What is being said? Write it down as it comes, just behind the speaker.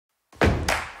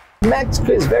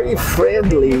Mexico is very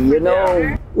friendly, you know.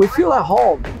 Yeah. We feel at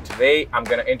home. Today, I'm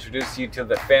gonna introduce you to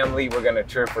the family. We're gonna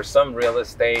tour for some real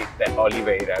estate, the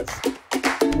Oliveiras.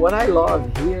 What I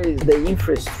love here is the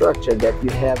infrastructure that you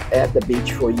have at the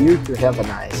beach for you to have a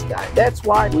nice time. That's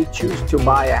why we choose to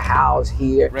buy a house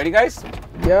here. Ready, guys?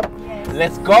 Yep.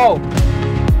 Let's go!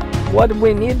 What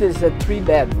we need is a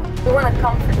 3-bedroom. We want a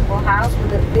comfortable house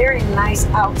with a very nice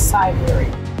outside area.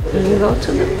 You go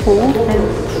to the pool and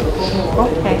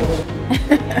okay.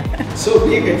 So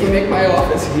big, I can make my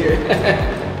office here.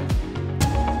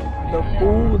 The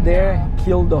pool there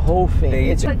killed the whole thing.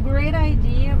 It's a great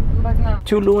idea, but no.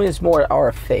 Tulum is more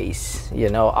our face, you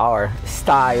know, our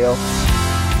style.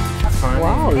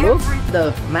 Wow, look,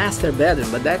 the master bedroom,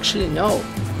 but actually no,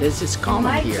 this is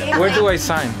common here. Where do I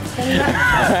sign?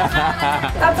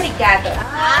 Obrigada.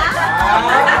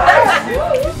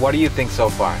 What do you think so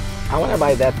far? I want to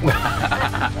buy that.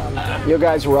 You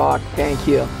guys rock, thank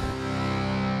you.